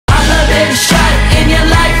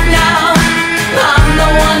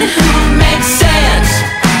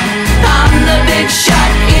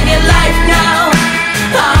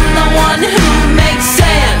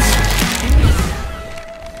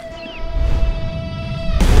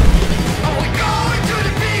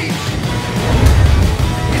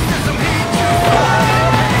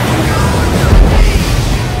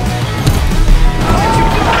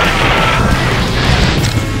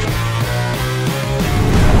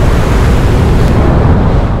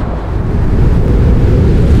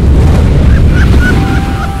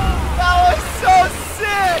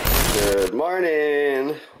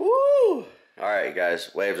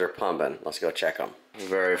upstairs. Waves are pumping. Let's go check them.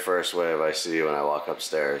 Very first wave I see when I walk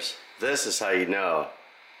upstairs. This is how you know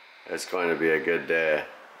it's going to be a good day.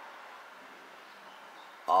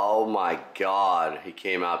 Oh my God, he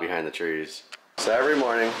came out behind the trees. So every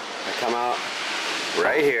morning I come out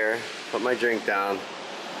right here, put my drink down,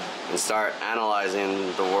 and start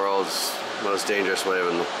analyzing the world's most dangerous wave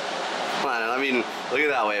in the planet. I mean, look at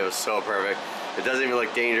that wave, it's so perfect. It doesn't even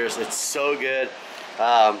look dangerous, it's so good.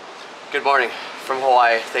 Good morning from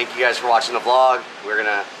Hawaii. Thank you guys for watching the vlog. We're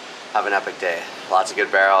gonna have an epic day. Lots of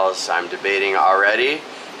good barrels. I'm debating already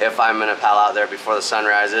if I'm gonna paddle out there before the sun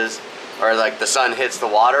rises, or like the sun hits the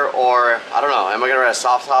water, or I don't know, am I gonna ride a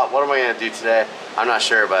soft top? What am I gonna do today? I'm not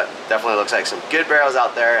sure, but definitely looks like some good barrels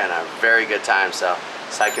out there and a very good time, so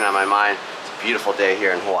it's hiking on my mind. It's a beautiful day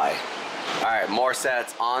here in Hawaii. All right, more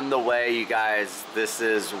sets on the way, you guys. This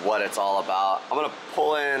is what it's all about. I'm gonna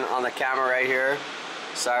pull in on the camera right here.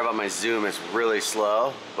 Sorry about my zoom, it's really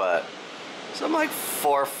slow, but some like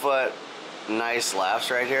 4-foot nice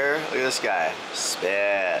lefts right here. Look at this guy,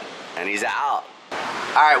 spit, and he's out.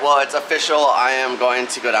 All right, well, it's official. I am going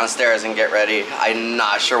to go downstairs and get ready. I'm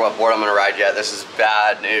not sure what board I'm gonna ride yet. This is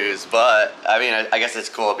bad news, but I mean, I guess it's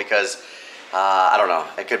cool because I don't know.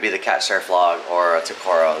 It could be the cat surf log or a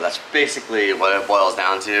Tokoro. That's basically what it boils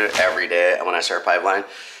down to every day when I surf pipeline.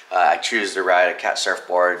 I choose to ride a cat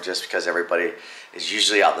surfboard just because everybody is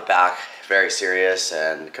usually out the back, very serious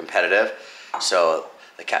and competitive. So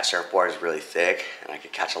the cat surfboard is really thick and I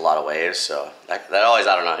could catch a lot of waves. So that always,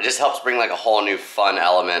 I don't know, it just helps bring like a whole new fun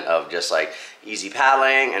element of just like easy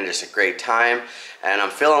paddling and just a great time. And I'm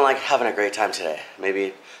feeling like having a great time today.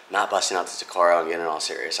 Maybe not busting out the Tokoro and getting all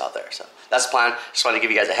serious out there. So that's the plan. Just wanted to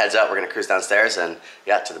give you guys a heads up. We're gonna cruise downstairs and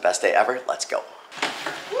yeah, to the best day ever. Let's go.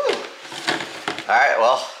 Woo. All right,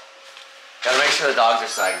 well, gotta make sure the dogs are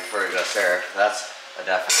sagging before we go surf. That's a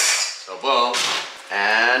definite. So boom,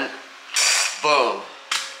 and boom.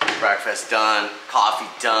 Breakfast done, coffee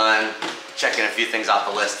done. Checking a few things off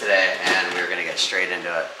the list today and we're gonna get straight into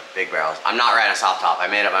it. Big barrels. I'm not riding a soft top. I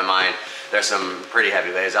made up my mind. There's some pretty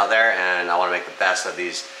heavy waves out there and I wanna make the best of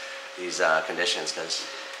these conditions because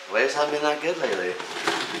the waves haven't been that good lately.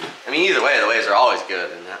 I mean, either way, the waves are always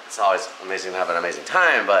good and it's always amazing to have an amazing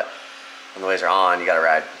time, but when the waves are on, you gotta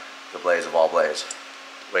ride the blaze of all blaze.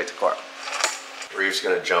 Wait to Tokoro. Reef's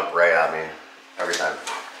gonna jump right at me every time.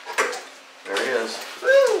 There he is.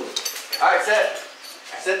 Woo! All right, sit.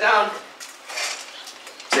 Sit down.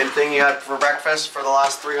 Same thing you had for breakfast for the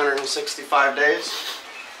last 365 days.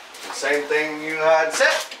 Same thing you had sit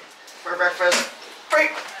for breakfast.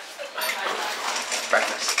 Break.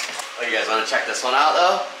 Breakfast. Oh, you guys want to check this one out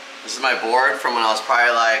though? This is my board from when I was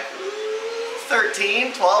probably like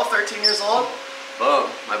 13 years old. Boom.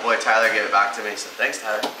 My boy Tyler gave it back to me, so thanks,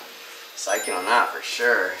 Tyler. Psyching on that for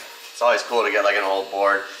sure. It's always cool to get like an old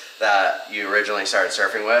board that you originally started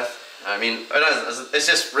surfing with. I mean, it's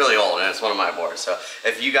just really old and it's one of my boards. So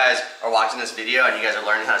if you guys are watching this video and you guys are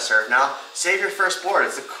learning how to surf now, save your first board.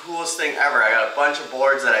 It's the coolest thing ever. I got a bunch of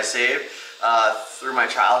boards that I saved through my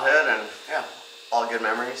childhood and yeah, all good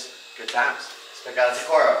memories, good times. Let's pick out a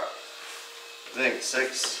Tokoro. I think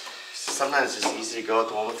 6, sometimes it's just easy to go with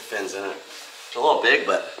the one with the fins in it. It's a little big,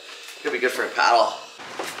 but it could be good for a paddle.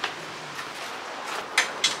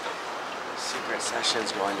 Secret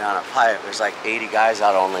sessions going down a pipe. There's like 80 guys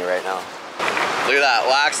out only right now. Look at that,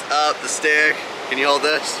 waxed up the stick. Can you hold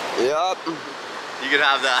this? Yep. You can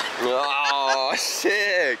have that. Oh,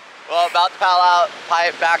 sick. Well, about to paddle out,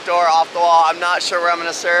 pipe, back door, off the wall. I'm not sure where I'm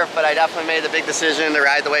gonna surf, but I definitely made the big decision to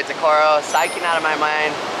ride the way to Tokoro. Psyching out of my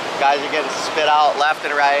mind. Guys are getting spit out left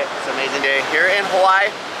and right. It's an amazing day here in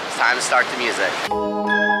Hawaii. It's time to start the music.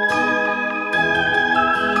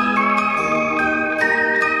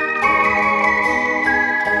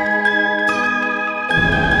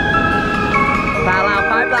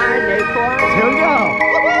 Pipeline, day 4. Here we go.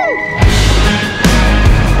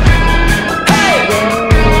 Hey!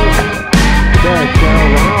 Good, go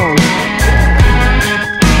wrong.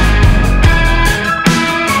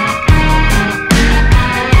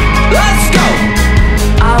 Let's go!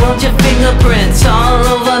 I want your fingerprints all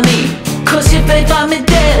over me. Cause if they find me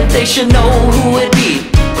dead, they should know who it be.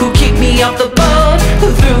 Who kicked me off the boat,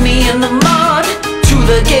 who threw me in the mud. To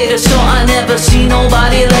the gator so I never see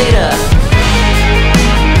nobody later.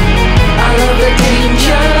 I love the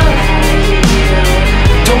danger.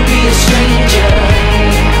 Don't be a stranger.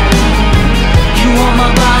 You want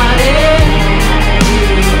my body.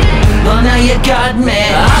 Well, now you got me.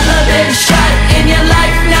 I'm the big shot in your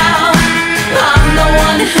life now. I'm the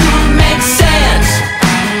one who makes sense.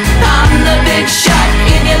 I'm the big shot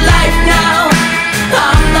in your life now.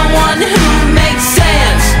 I'm the one who makes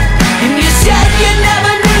sense. And you said you never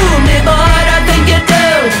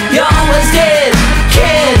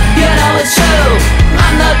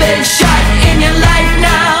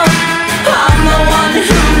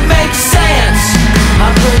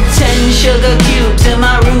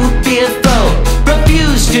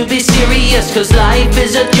cause life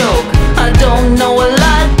is a joke. I don't know a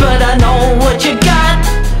lot, but I know what you got.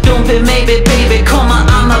 Don't be maybe, baby, come on,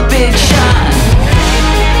 I'm a big shot.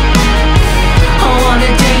 I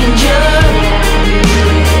wanted danger.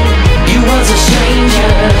 You was a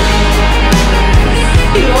stranger.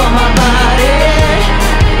 You want my body,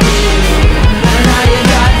 and now you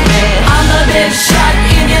got me. I'm the big shot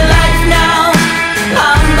in your life now.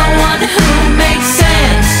 I'm the one who makes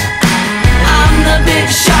sense. I'm the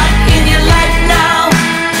big shot in your life now.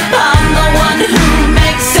 I'm the one who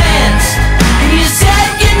makes sense. And you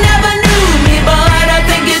said you never knew me, but I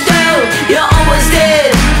think you do. You always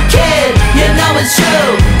did, kid, you know it's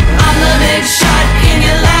true. I'm the big shot in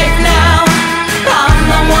your life now. I'm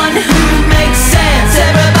the one who makes sense.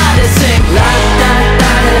 Everybody sing la da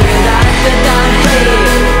da da da da da hey,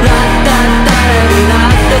 la da da da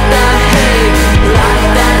da da hey, la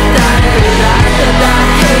da da da da da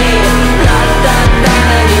hey, la da da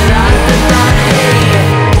da da da hey.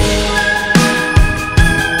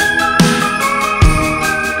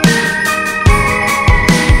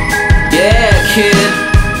 Yeah, kid,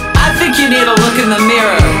 I think you need a look in the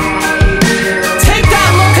mirror. Take that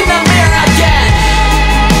look in the mirror again.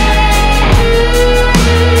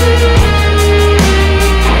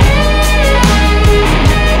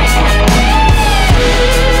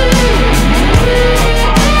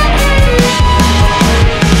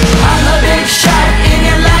 I'm the big shot in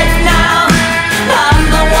your life now. I'm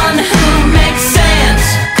the one who makes sense.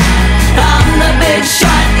 I'm the big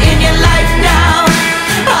shot in your life now.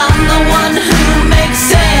 I'm the one who makes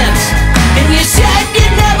sense. And you said you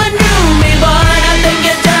never knew me, but I think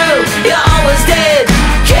you do. You always did,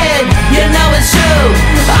 kid, you know it's true.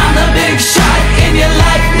 I'm the big shot in your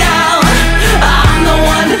life now. I'm the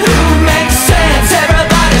one who makes sense.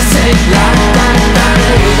 Everybody say la da da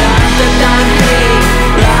da da da hey,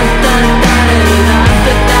 la da da da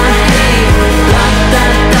da da hey, la da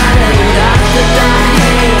da da da da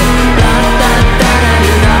hey, la da da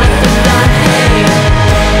da da da hey.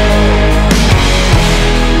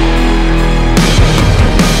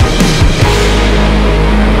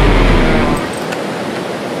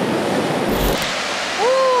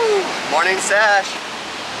 Morning sesh.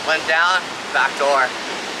 Went down, back door,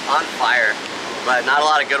 on fire. But not a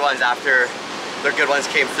lot of good ones after the good ones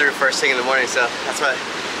came through first thing in the morning. So that's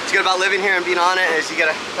what's good about living here and being on it, is you get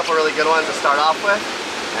a couple really good ones to start off with.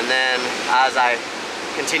 And then as I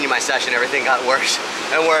continue my session, everything got worse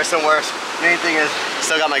and worse and worse. Main thing is,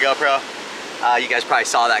 still got my GoPro. You guys probably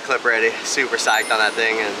saw that clip already. Super psyched on that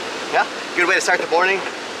thing. And yeah, good way to start the morning.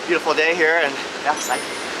 Beautiful day here, and yeah, psyched.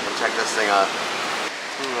 Let's check this thing out.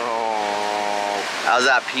 Oh, how's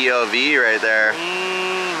that POV right there?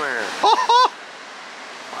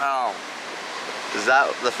 Wow. Is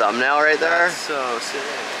that the thumbnail right there? That's so sick.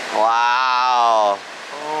 Wow.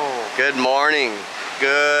 Oh. Good morning.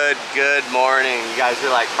 Good morning. You guys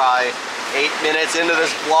are like probably 8 minutes into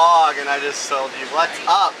this vlog and I just told you what's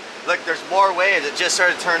up. Look, there's more waves. It just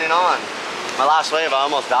started turning on. My last wave, I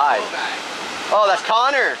almost died. Oh, that's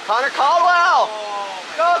Connor. Connor Caldwell.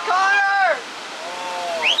 Go, Connor.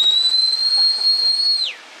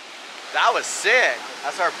 That was sick.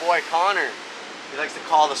 That's our boy Connor. He likes to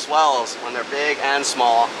call the swells when they're big and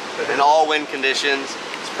small in all wind conditions.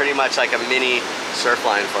 It's pretty much like a mini surf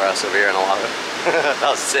line for us over here in Oahu. That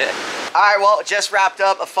was sick. All right, well, just wrapped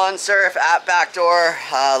up a fun surf at Backdoor.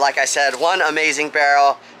 Like I said, one amazing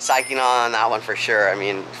barrel. Psyching on that one for sure. I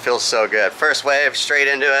mean, it feels so good. First wave, straight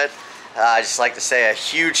into it. I just like to say a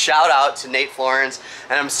huge shout out to Nate Florence.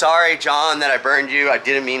 And I'm sorry, John, that I burned you. I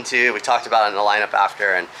didn't mean to. We talked about it in the lineup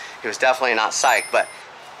after, and he was definitely not psyched, but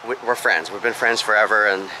we're friends. We've been friends forever,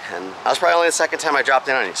 and that was probably only the second time I dropped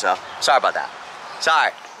in on you, so sorry about that.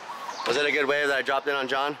 Sorry. Was it a good wave that I dropped in on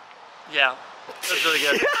John? Yeah, it was really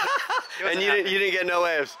good. And you didn't get no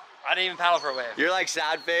waves? I didn't even paddle for a wave. You're like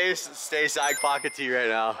sad face, stay side pocket to you right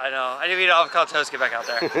now. I know. I need to eat avocado toast to get back out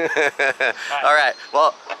there. All right,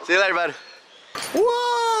 well, see you later, bud.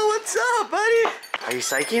 Whoa, what's up, buddy? Are you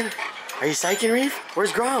psyching? Are you psyching, Reef?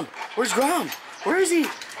 Where's Grom? Where's Grom? Where is he?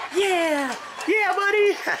 Yeah, yeah,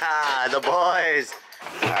 buddy. The boys.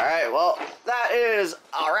 All right, well, that is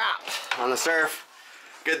a wrap on the surf.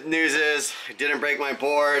 Good news is, I didn't break my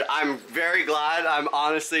board. I'm very glad. I'm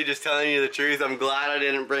honestly just telling you the truth. I'm glad I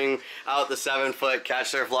didn't bring out the 7-foot catch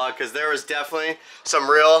surf log, because there was definitely some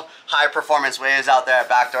real high performance waves out there at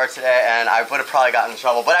Backdoor today, and I would have probably gotten in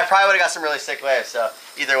trouble. But I probably would have got some really sick waves, so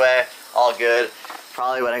either way, all good.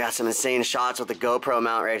 Probably would have got some insane shots with the GoPro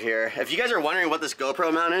mount right here. If you guys are wondering what this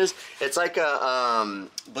GoPro mount is, it's like a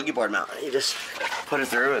boogie board mount. You just put it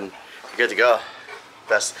through and you're good to go.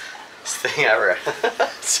 Best Best thing ever.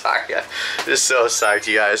 Sorry, I'm just so psyched,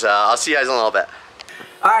 you guys. I'll see you guys in a little bit.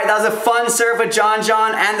 All right, that was a fun surf with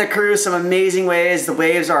John and the crew. Some amazing waves. The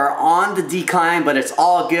waves are on the decline, but it's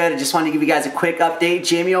all good. I just wanted to give you guys a quick update.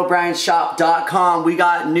 JamieO'BrienShop.com. We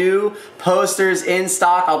got new posters in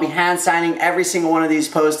stock. I'll be hand signing every single one of these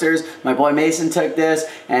posters. My boy Mason took this,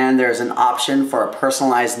 and there's an option for a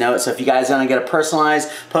personalized note. So if you guys want to get a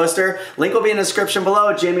personalized poster, link will be in the description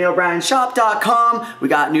below. JamieO'BrienShop.com. We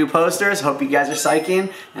got new posters. Hope you guys are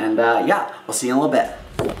psyching, and yeah, we'll see you in a little bit.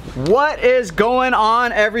 What is going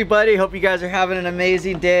on, everybody? Hope you guys are having an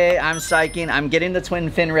amazing day. I'm psyching. I'm getting the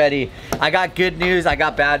twin fin ready. I got good news, I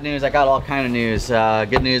got bad news, I got all kind of news.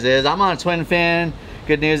 Good news is I'm on a twin fin.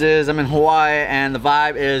 Good news is I'm in Hawaii and the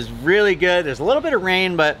vibe is really good. There's a little bit of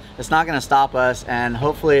rain, but it's not gonna stop us, and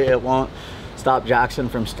hopefully it won't stop Jackson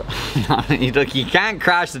from Look, you can't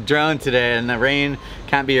crash the drone today, and the rain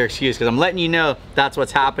can't be your excuse, because I'm letting you know that's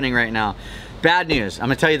what's happening right now. Bad news, I'm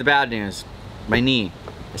gonna tell you the bad news. My knee.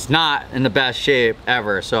 It's not in the best shape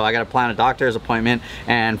ever, so I gotta plan a doctor's appointment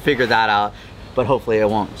and figure that out. But hopefully it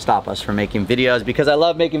won't stop us from making videos, because I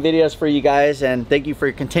love making videos for you guys, and thank you for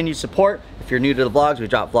your continued support. If you're new to the vlogs, we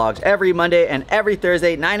drop vlogs every Monday and every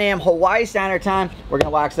Thursday, 9 a.m. Hawaii Standard Time. We're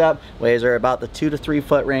gonna wax up. Waves are about the 2 to 3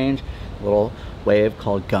 foot range. A little wave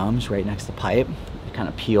called Gums right next to the pipe. It kind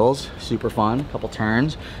of peels, super fun, a couple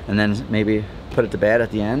turns, and then maybe put it to bed at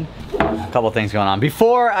the end. A couple things going on.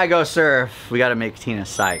 Before I go surf, we gotta make Tina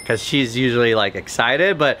psyched, because she's usually like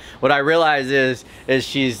excited, but what I realize is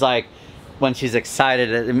she's like, when she's excited,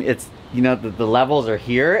 it's, you know, the levels are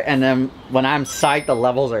here, and then when I'm psyched, the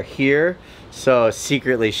levels are here, so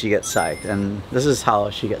secretly she gets psyched, and this is how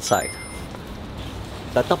she gets psyched.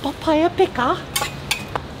 Is that the papaya picker?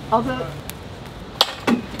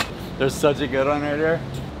 There's such a good one right there.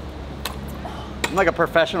 I'm like a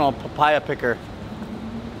professional papaya picker.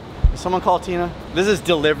 Did someone call Tina? This is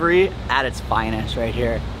delivery at its finest right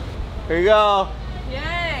here. Here you go.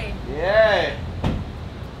 Yay! Yay!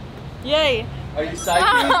 Yay! Are you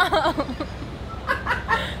psyched?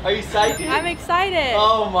 Are you psyched? I'm excited.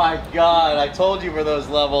 Oh my god, I told you where those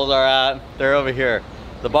levels are at. They're over here.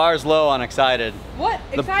 The bar's low on excited. What?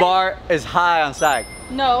 The bar is high on psyched.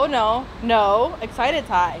 No, no, no. Excited's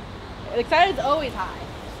high. Excited's always high.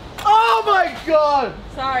 Oh my god!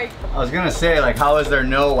 Sorry. I was gonna say, like, how is there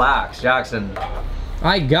no wax, Jackson?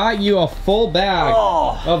 I got you a full bag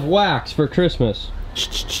of wax for Christmas.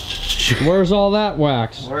 Where's all that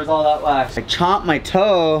wax? Where's all that wax? I chomped my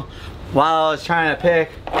toe while I was trying to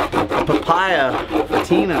pick a papaya for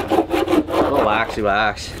Tina. A little waxy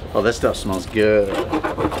wax. Oh, this stuff smells good.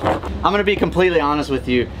 I'm gonna be completely honest with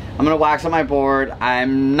you. I'm gonna wax on my board.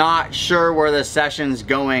 I'm not sure where this session's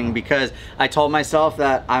going, because I told myself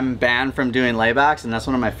that I'm banned from doing laybacks, and that's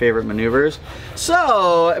one of my favorite maneuvers.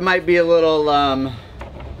 So it might be a little, I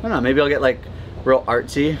don't know, maybe I'll get like real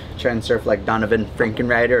artsy, try and surf like Donovan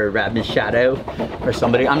Frankenrider or Rabin Shadow or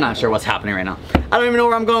somebody. I'm not sure what's happening right now. I don't even know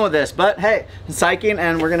where I'm going with this, but hey, I'm psyching,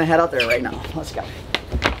 and we're gonna head out there right now. Let's go.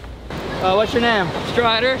 What's your name?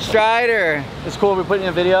 Strider. Strider. It's cool we're putting in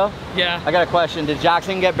a video. Yeah. I got a question. Did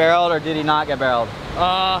Jackson get barreled or did he not get barreled?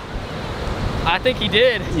 I think he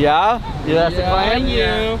did. Yeah? Yeah, that's the plan?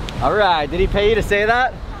 Yeah. All right. Did he pay you to say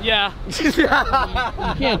that? Yeah. You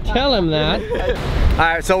can't tell him that. All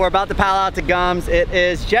right, so we're about to paddle out to Gums. It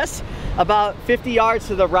is just about 50 yards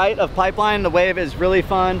to the right of Pipeline. The wave is really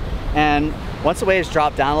fun, and once the waves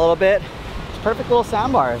drop down a little bit, perfect little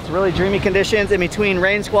sandbar. It's really dreamy conditions in between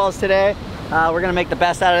rain squalls today. We're gonna make the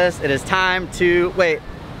best out of this. It is time to, wait,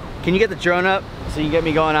 can you get the drone up so you can get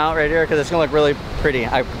me going out right here? Because it's gonna look really pretty.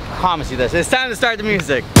 I promise you this. It's time to start the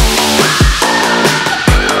music.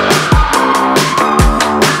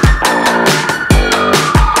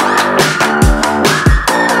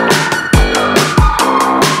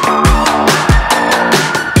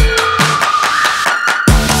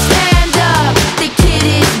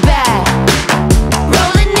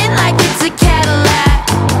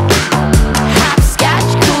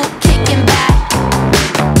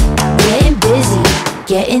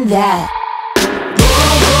 Getting that.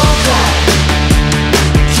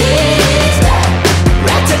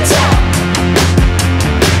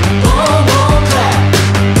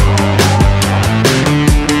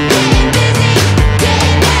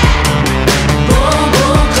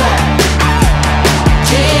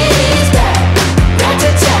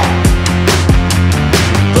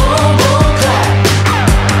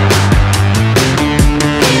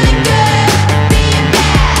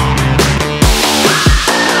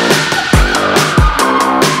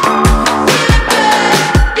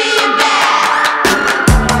 Being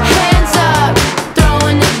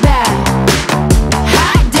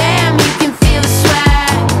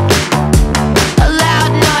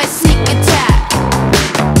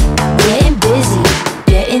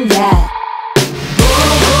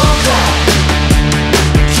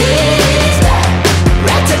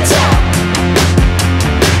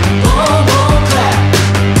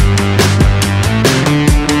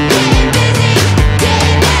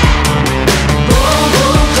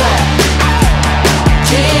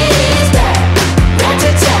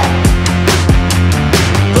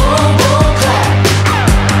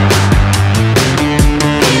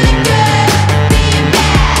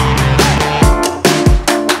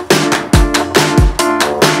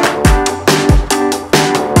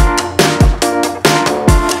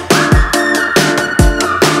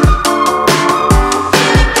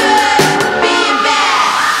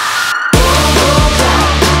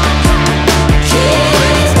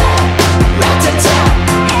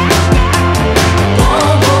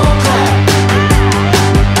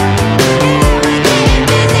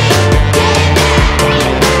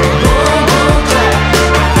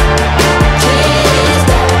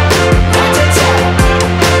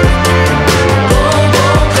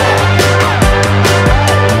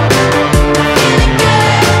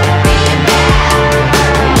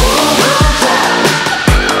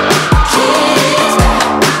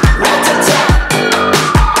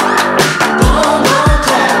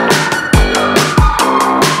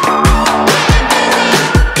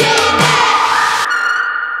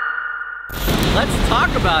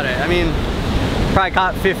Probably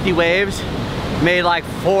caught 50 waves, made like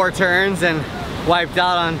 4 turns and wiped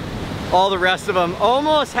out on all the rest of them.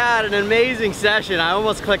 Almost had an amazing session. I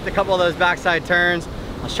almost clicked a couple of those backside turns.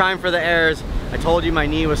 I was trying for the airs. I told you my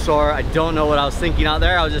knee was sore. I don't know what I was thinking out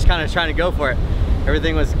there. I was just kind of trying to go for it.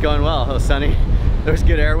 Everything was going well. It was sunny. There was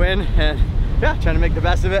good air wind, and yeah, trying to make the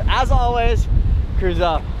best of it. As always, cruise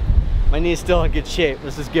up. My knee's still in good shape.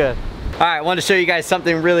 This is good. All right, I wanted to show you guys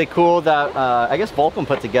something really cool that I guess Volcom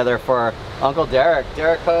put together for Uncle Derek.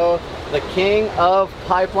 Derek Ho, the king of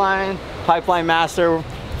pipeline master,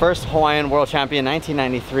 first Hawaiian world champion,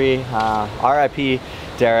 1993. RIP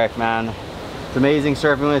Derek, man. It's amazing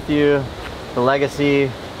surfing with you. The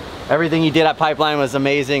legacy, everything you did at Pipeline was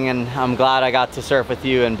amazing, and I'm glad I got to surf with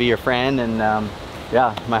you and be your friend. And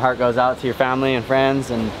yeah, my heart goes out to your family and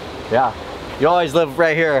friends, and yeah, you always live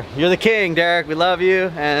right here. You're the king, Derek. We love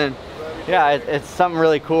you, and yeah, it's something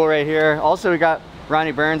really cool right here. Also, we got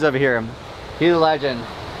Ronnie Burns over here. He's a legend.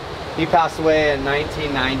 He passed away in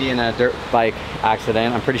 1990 in a dirt bike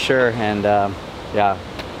accident, I'm pretty sure, and yeah,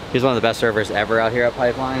 he's one of the best surfers ever out here at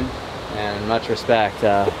Pipeline. And much respect.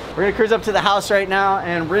 We're gonna cruise up to the house right now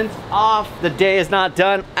and rinse off. The day is not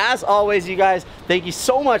done. As always, you guys, thank you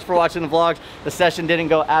so much for watching the vlogs. The session didn't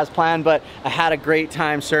go as planned, but I had a great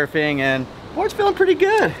time surfing, and the board's feeling pretty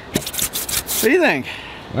good. What do you think?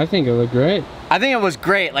 I think it looked great. I think it was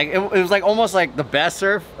great. Like it was like almost like the best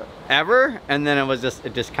surf ever, and then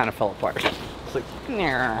it just kind of fell apart. Like,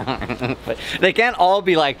 but they can't all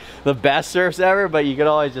be like the best surfs ever, but you could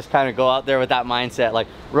always just kind of go out there with that mindset, like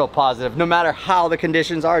real positive. No matter how the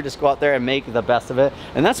conditions are, just go out there and make the best of it.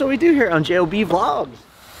 And that's what we do here on JOB Vlogs.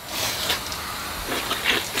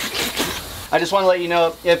 I just want to let you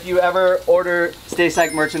know, if you ever order Stay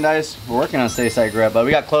Psyched merchandise, we're working on Stay Psyched Grip, but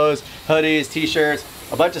we got clothes, hoodies, t-shirts,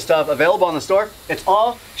 a bunch of stuff available on the store. It's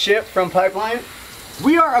all shipped from Pipeline.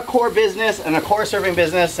 We are a core business and a core surfing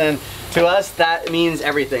business, and to us that means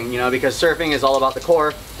everything, you know, because surfing is all about the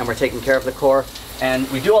core, and we're taking care of the core, and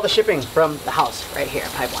we do all the shipping from the house right here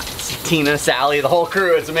at Pipeline. It's Tina, Sally, the whole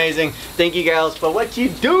crew. It's amazing. Thank you guys for what you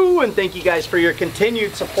do, and thank you guys for your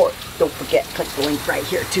continued support. Don't forget, click the link right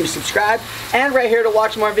here to subscribe, and right here to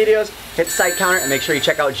watch more videos. Hit the site counter and make sure you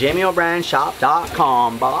check out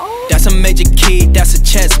JamieO'BrienShop.com. Bye. That's a major key, that's a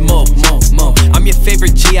chess move. I'm your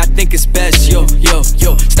favorite G, I think it's best. Yo.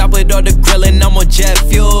 Stop with all the grilling, I'm on jet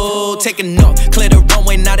fuel. Taking off, clear the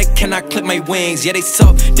runway, now they cannot clip my wings. Yeah, they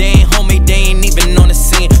suck, they ain't homemade.